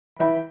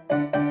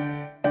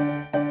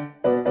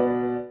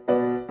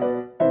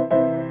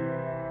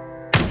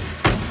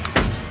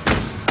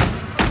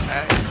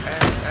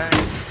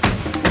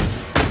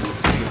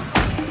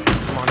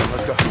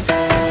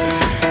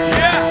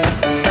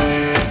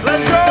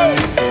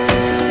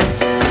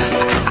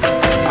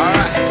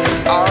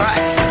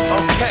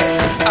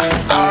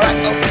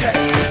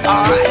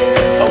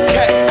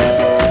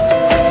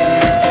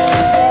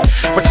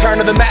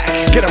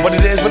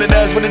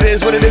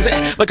it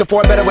isn't. Looking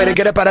for a better way to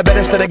get up out of bed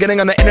instead of getting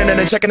on the internet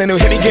and checking a new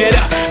hit. Me get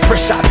up,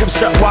 first shot, hip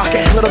strut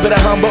walking. A little bit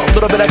of humble, a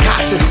little bit of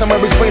cautious. Somewhere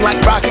between like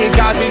Rocky and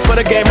Cosby's for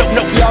the game. Nope,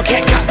 nope, y'all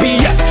can't copy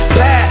yet.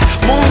 Bad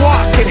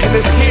moonwalking, and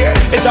this here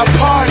is our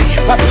party.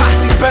 My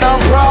posse's been on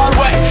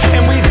Broadway,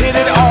 and we did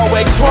it all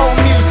way. Chrome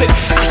music,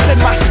 I shed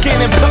my skin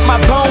and put my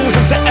bones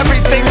into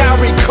everything I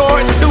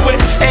record to it.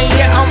 And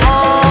yeah, I'm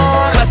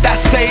on. Let that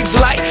stage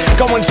light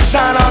go and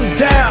shine on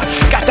down.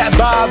 Got that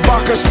Bob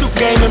Barker suit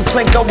game and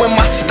Plinko in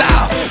my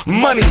style.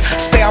 Money,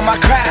 stay on my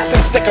craft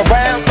and stick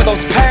around for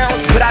those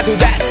pounds. But I do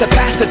that to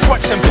pass the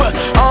torch and put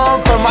on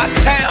for my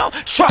town.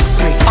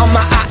 Trust me, on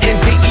my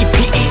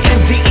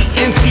INDEPENDENT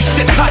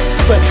shit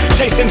hustling.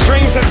 Chasing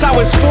dreams since I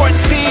was 14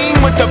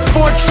 with the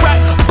 4-track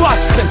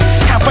bustin'.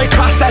 Halfway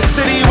across that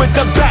city with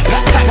the back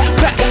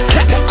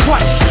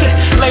crush shit.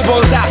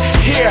 Labels out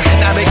here,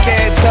 now they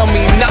can't tell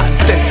me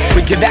nothing.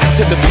 We give that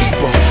to the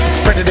people,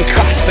 spread it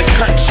across the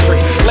country.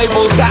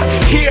 Labels out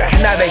here,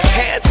 now they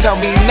can't tell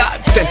me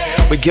nothing.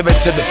 We give it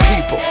to the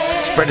people,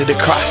 spread it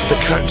across the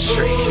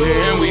country.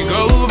 Here we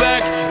go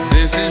back,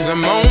 this is the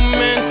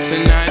moment.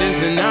 Tonight is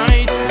the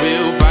night,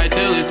 we'll fight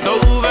till it's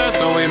over.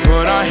 So we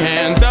put our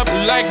hands up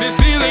like the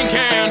ceiling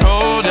can.